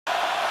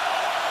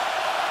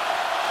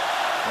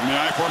From the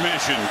I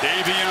formation,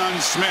 Davion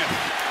Smith,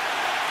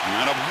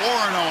 out of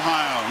Warren,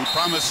 Ohio, who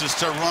promises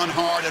to run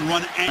hard and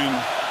run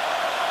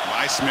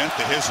by Smith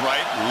to his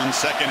right on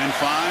 2nd and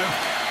 5.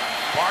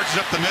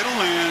 Barges up the middle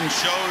and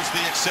shows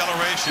the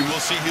acceleration. We'll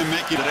see him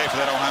make it today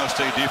for that Ohio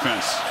State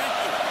defense.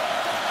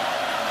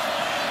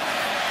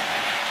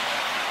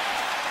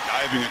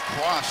 Diving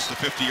across the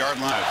 50-yard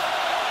line.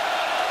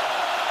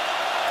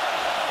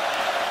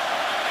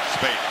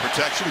 Spate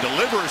protection,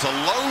 delivers a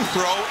low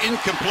throw,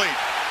 incomplete.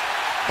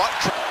 But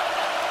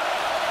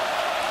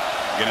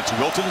again, it's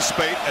Wilton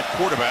Spate at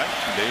quarterback.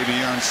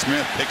 Davion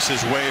Smith picks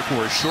his way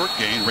for a short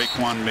gain.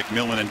 Raekwon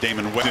McMillan and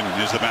Damon Weston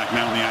is the back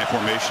now in the I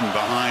formation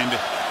behind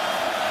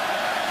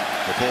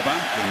the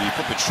fullback, and he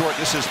flipped it short.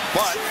 This is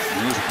Butt.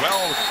 He was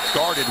well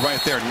guarded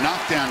right there.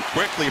 Knocked down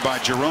quickly by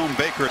Jerome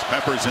Baker.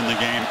 Peppers in the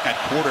game at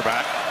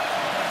quarterback.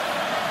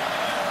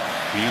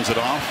 Hands it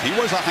off. He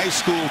was a high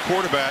school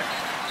quarterback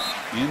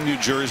in New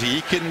Jersey.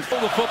 He can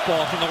pull the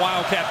football from the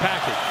Wildcat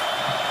package.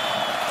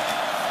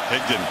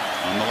 Higdon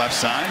on the left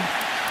side.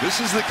 This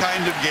is the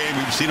kind of game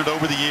we've seen it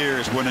over the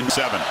years. 1-7.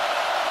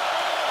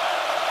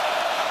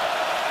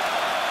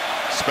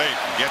 Spate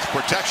gets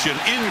protection,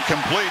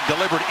 incomplete,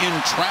 delivered in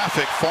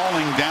traffic,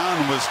 falling down,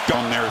 was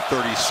down there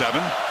 37.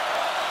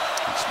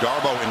 It's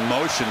Darbo in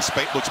motion.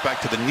 Spate looks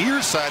back to the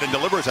near side and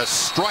delivers a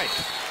strike,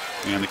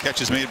 and the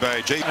catch is made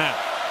by Jay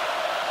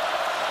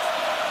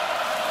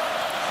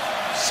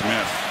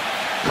Smith.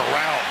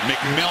 Corral,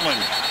 McMillan,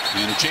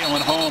 and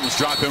Jalen Holmes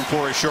drop him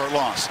for a short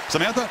loss.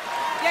 Samantha?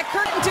 Yeah,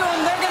 curtain to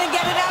him. They're going to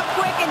get it out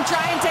quick and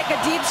try and take a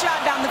deep shot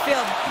down the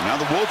field. Now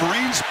the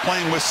Wolverines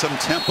playing with some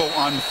tempo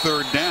on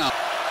 3rd down.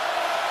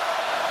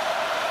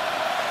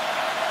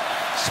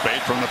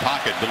 Spade from the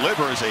pocket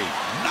delivers a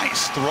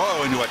nice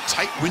throw into a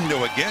tight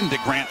window again to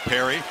Grant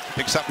Perry.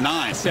 Picks up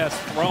 9. Success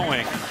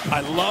throwing. I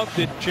love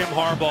that Jim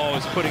Harbaugh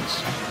is putting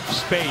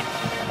Spade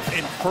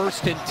in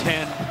 1st and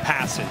 10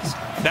 passes.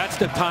 That's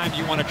the time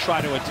you want to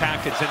try to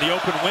attack. It's in the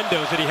open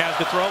windows that he has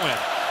to throw in.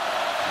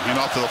 Hand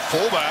off to the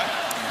fullback.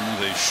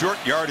 The short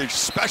yardage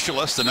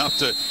specialist, enough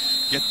to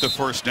get the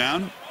 1st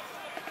down.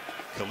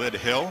 Khalid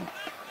Hill.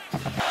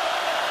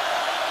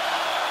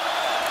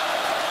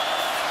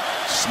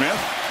 Smith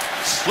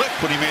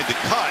slipped when he made the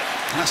cut.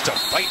 Has to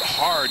fight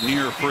hard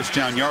near 1st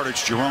down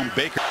yardage. Jerome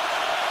Baker.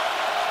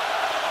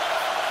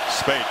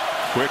 Spate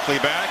quickly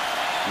back.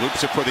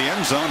 Loops it for the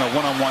end zone. A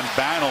one-on-one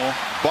battle.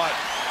 But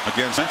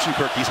against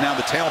Mentionkirk, he's now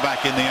the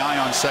tailback in the eye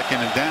on 2nd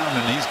and down.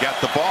 And he's got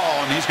the ball.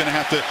 And he's going to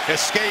have to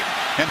escape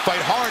and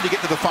fight hard to get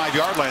to the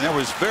 5-yard line. There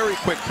was very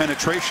quick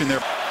penetration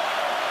there.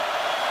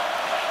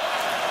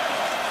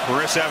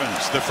 Chris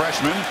Evans, the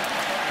freshman,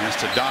 has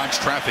to dodge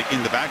traffic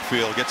in the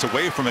backfield. Gets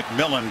away from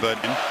McMillan, but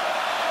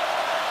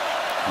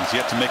he's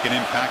yet to make an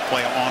impact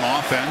play on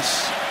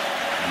offense.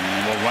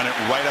 And we'll run it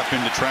right up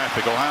into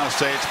traffic. Ohio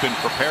State's been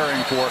preparing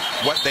for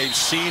what they've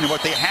seen and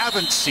what they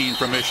haven't seen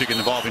from Michigan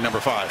involving number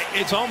 5.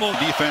 It's almost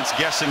defense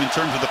guessing in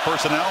terms of the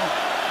personnel.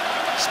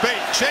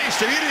 Spate chased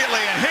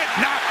immediately and hit,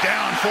 knocked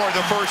down for the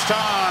 1st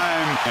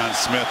time. And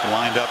Smith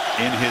lined up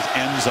in his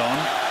end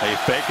zone. They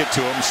fake it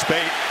to him.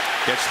 Spate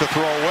gets the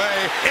throw away.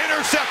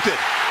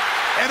 Intercepted.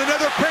 And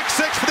another pick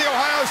 6 for the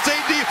Ohio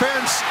State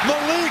defense.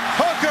 Malik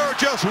Hooker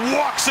just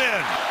walks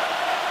in.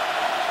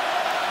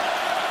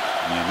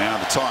 And now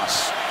the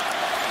toss.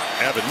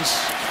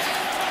 Evans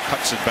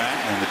cuts it back,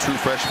 and the true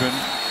freshman,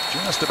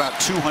 just about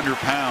 200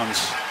 pounds,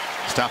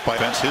 stopped by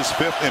Benz. His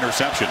 5th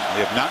interception.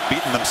 They have not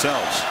beaten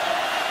themselves.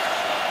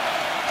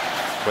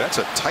 But that's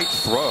a tight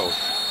throw.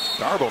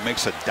 Darbo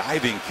makes a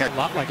diving catch. A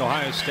lot like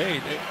Ohio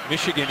State.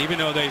 Michigan, even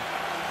though they've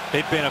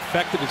been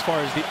effective as far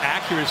as the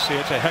accuracy,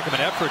 it's a heck of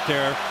an effort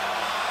there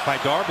by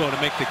Darbo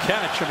to make the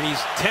catch. I mean, he's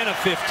 10 of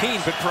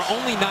 15, but for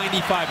only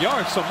 95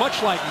 yards. So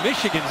much like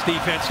Michigan's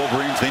defense.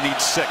 Wolverines, they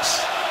need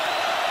 6.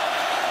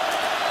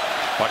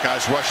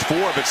 Buckeyes rush 4,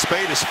 but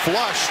Spade is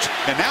flushed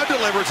and now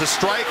delivers a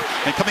strike.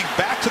 And coming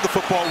back to the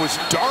football was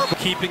Darbo.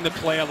 Keeping the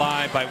play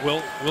alive by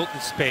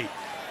Wilton Spate.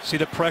 See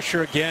the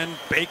pressure again.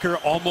 Baker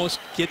almost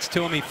gets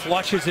to him. He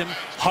flushes him.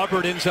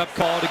 Hubbard ends up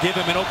called to give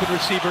him an open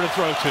receiver to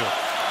throw to.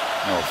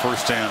 No,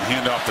 1st down,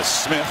 handoff to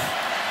Smith.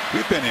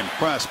 We've been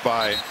impressed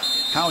by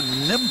how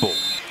nimble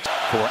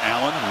for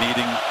Allen,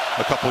 needing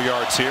a couple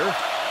yards here.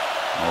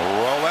 A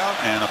rollout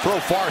and a throw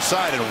far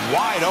side and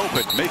wide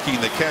open,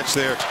 making the catch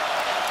there.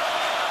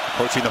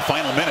 Approaching the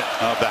final minute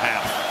of the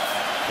half.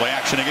 Play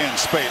action again.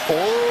 Spate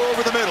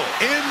over the middle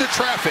into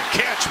traffic.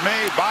 Catch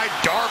made by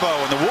Darbo,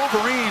 and the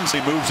Wolverines,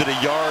 he moves it a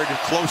yard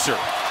closer.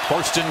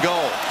 1st and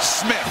goal.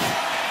 Smith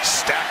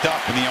stacked up,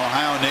 and the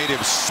Ohio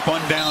native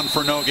spun down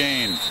for no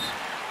gain.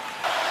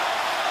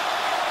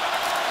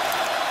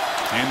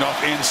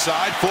 Handoff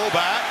inside,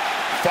 fullback,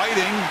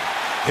 fighting.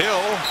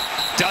 Hill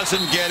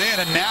doesn't get in,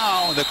 and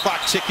now the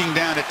clock ticking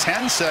down to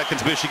 10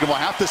 seconds. Michigan will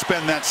have to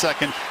spend that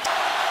second.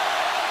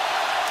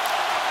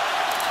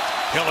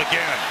 Hill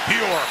again,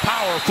 pure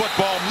power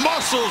football,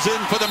 muscles in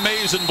for the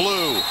maize and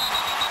blue.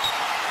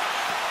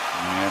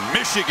 And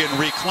Michigan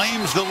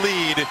reclaims the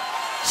lead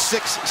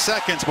 6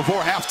 seconds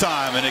before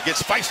halftime, and it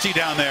gets feisty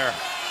down there.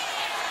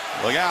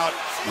 Look out.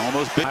 All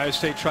those big. Ohio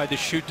State tried to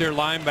shoot their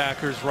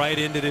linebackers right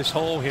into this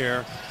hole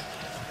here.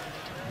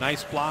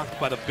 Nice block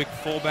by the big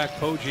fullback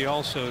Poggi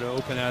also to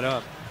open that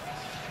up.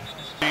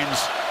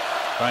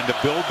 Trying to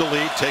build the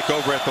lead, take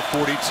over at the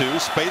 42.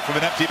 Spate from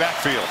an empty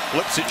backfield,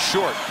 flips it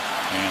short,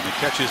 and the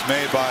catch is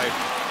made by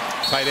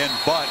tight end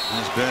Butt,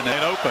 has been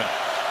open.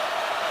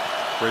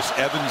 Chris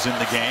Evans in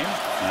the game,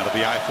 out of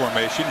the I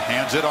formation,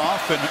 hands it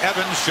off, and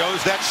Evans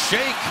shows that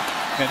shake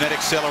and that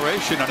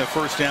acceleration on a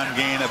first down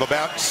gain of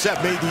about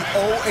 7. Made the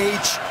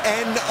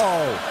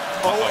O-H-N-O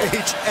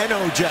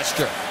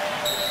gesture.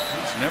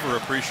 It's never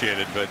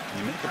appreciated, but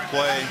you make a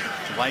play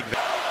like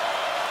that.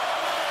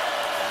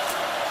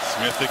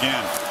 Smith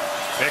again.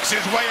 Picks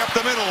his way up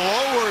the middle,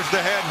 lowers the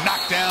head,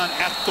 knocked down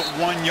at the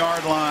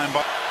 1-yard line.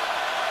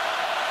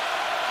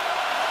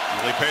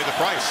 Really pay the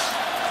price.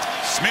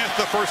 Smith,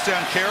 the first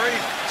down carry,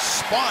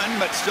 spun,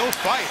 but still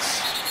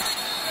fights.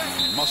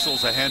 And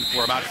muscles ahead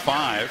for about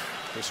 5.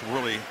 Chris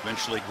Worley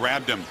eventually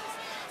grabbed him.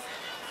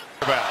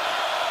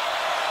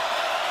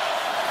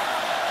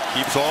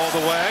 Keeps all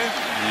the way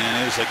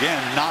and is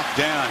again knocked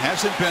down.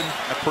 Hasn't been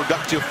a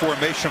productive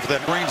formation for the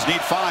Marines.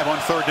 Need 5 on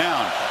 3rd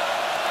down.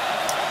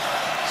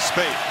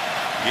 Spate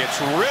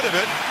gets rid of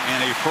it, and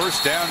a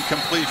first down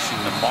completion.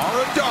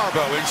 Namara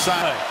Darbo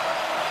inside.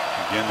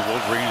 Again, the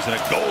Wolverines in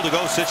a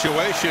goal-to-go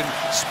situation.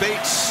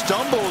 Spate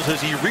stumbles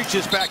as he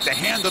reaches back to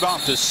hand it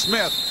off to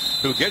Smith,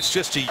 who gets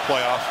just a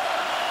playoff.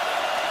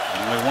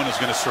 Only one is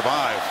going to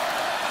survive.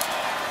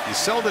 He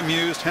seldom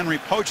used Henry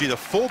Poggi, the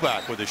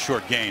fullback, with a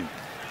short gain.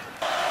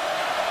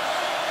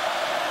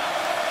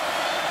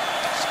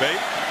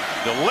 Spate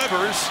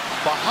delivers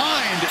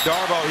behind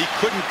Darbo. He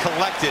couldn't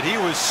collect it. He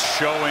was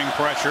showing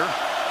pressure.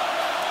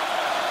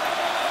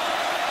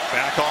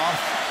 Back off,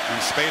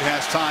 and Spate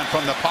has time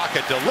from the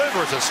pocket.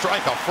 Delivers a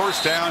strike, a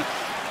first down.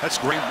 That's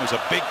great. There's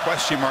a big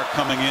question mark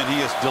coming in.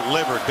 He has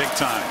delivered big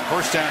time.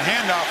 First down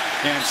handoff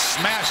and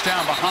smashed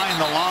down behind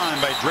the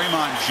line by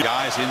Draymond.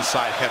 Guys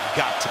inside have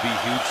got to be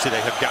huge today,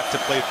 have got to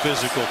play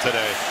physical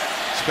today.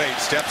 Spate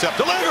steps up,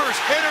 delivers,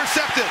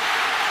 intercepted.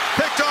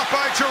 Picked off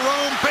by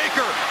Jerome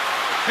Baker.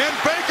 And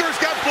Baker's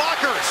got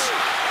blockers.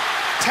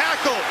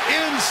 Tackle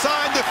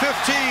inside the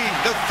 15.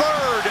 The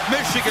 3rd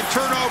Michigan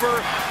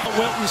turnover.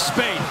 Wilton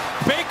Spate.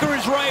 Baker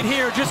is right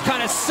here, just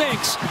kind of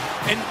sinks.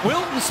 And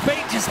Wilton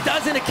Spate just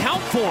doesn't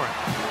account for him.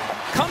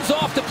 Comes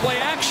off the play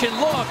action.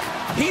 Look,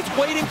 he's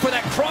waiting for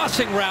that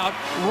crossing route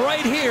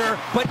right here,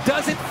 but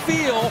doesn't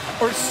feel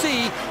or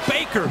see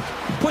Baker.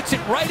 Puts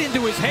it right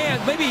into his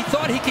hand. Maybe he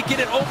thought he could get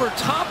it over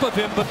top of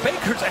him, but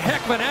Baker's a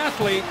heck of an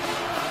athlete.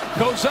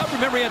 Goes up.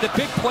 Remember, he had the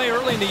big play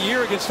early in the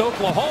year against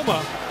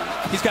Oklahoma.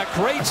 He's got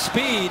great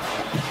speed,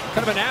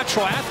 kind of a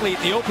natural athlete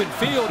in the open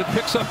field, and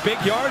picks up big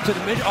yards at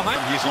the mid.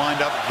 He's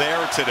lined up there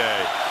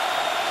today.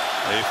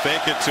 They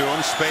fake it to him.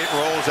 Spate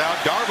rolls out.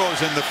 Darbo's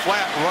in the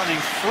flat,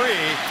 running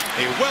free.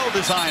 A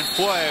well-designed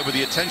play with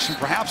the attention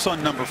perhaps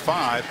on number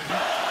 5.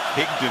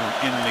 Higdon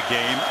in the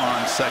game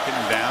on 2nd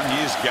down.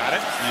 He's got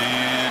it,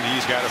 and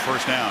he's got a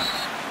first down.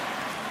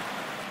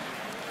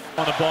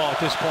 On the ball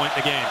at this point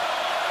in the game.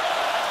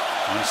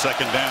 On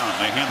 2nd down,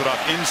 they hand it off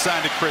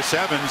inside to Chris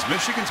Evans.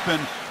 Michigan's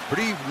been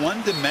pretty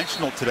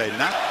one-dimensional today.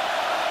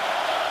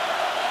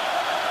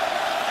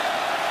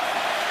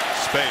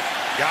 Spate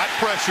got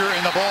pressure,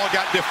 and the ball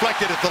got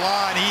deflected at the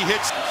line. He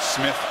hits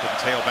Smith in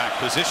tailback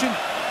position.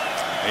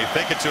 They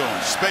fake it to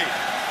him. Spate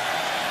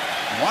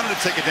wanted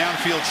to take a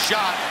downfield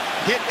shot.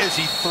 Hit as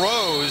he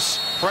throws.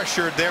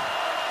 Pressured there.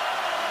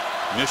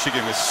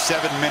 Michigan with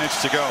 7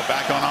 minutes to go.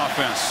 Back on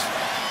offense.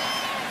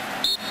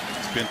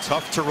 Been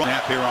tough to run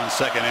up here on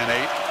 2nd and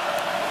 8.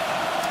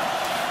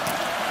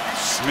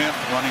 Smith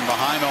running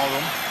behind all of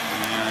them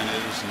and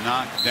is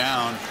knocked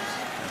down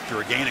after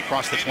a gain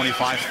across the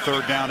 25.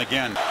 3rd down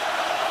again.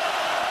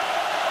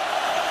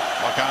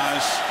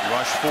 Buckeyes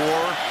rush 4,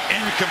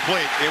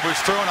 incomplete. It was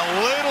thrown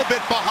a little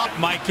bit behind.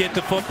 Might get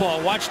the football.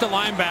 Watch the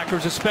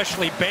linebackers,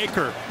 especially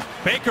Baker.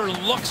 Baker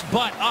looks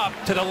Butt up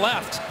to the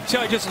left. See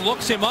how he just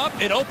looks him up?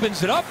 It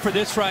opens it up for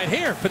this right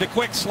here, for the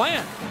quick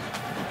slant.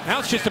 Now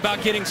it's just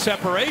about getting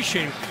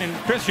separation. And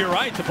Chris, you're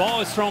right. The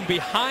ball is thrown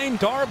behind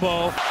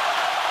Darbo.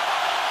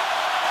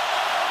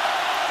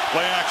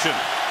 Play action.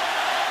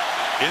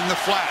 In the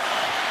flat.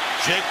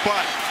 Jake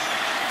Butt.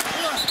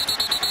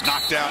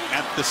 Knocked out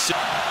at the 6.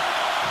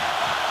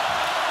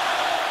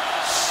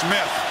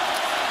 Smith.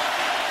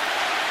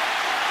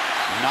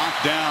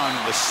 Knocked down.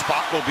 The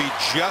spot will be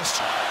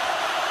just.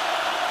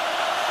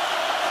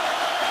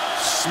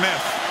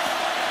 Smith.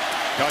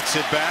 Cuts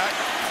it back.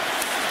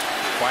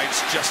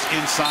 Fights just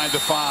inside the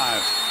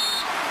 5.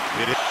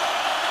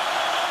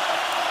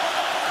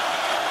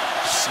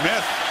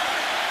 Smith.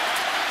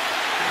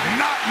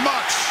 Not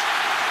much.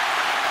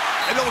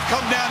 And it'll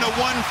come down to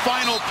one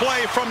final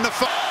play from the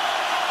 5.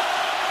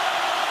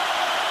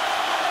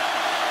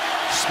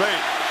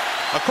 Spate.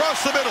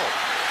 Across the middle.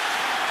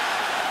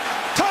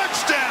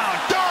 Touchdown.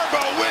 Darbo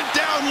went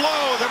down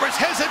low. There was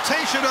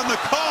hesitation on the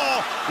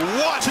call.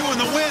 What? 2 in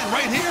the win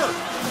right here.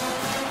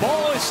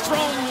 Ball is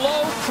thrown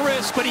low,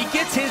 Chris, but he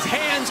gets his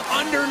hands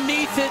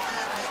underneath it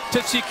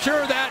to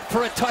secure that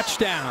for a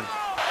touchdown.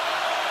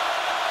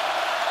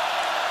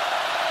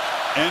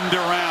 End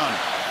around.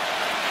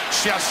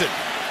 Chesson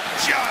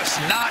just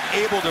not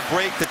able to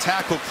break the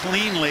tackle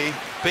cleanly.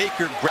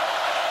 Baker.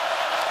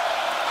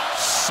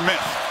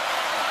 Smith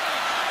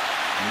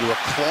into a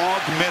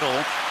clogged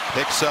middle.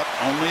 Picks up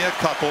only a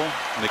couple.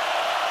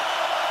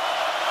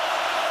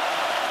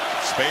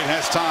 Spade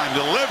has time.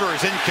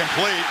 Delivers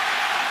incomplete.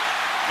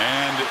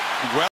 And well.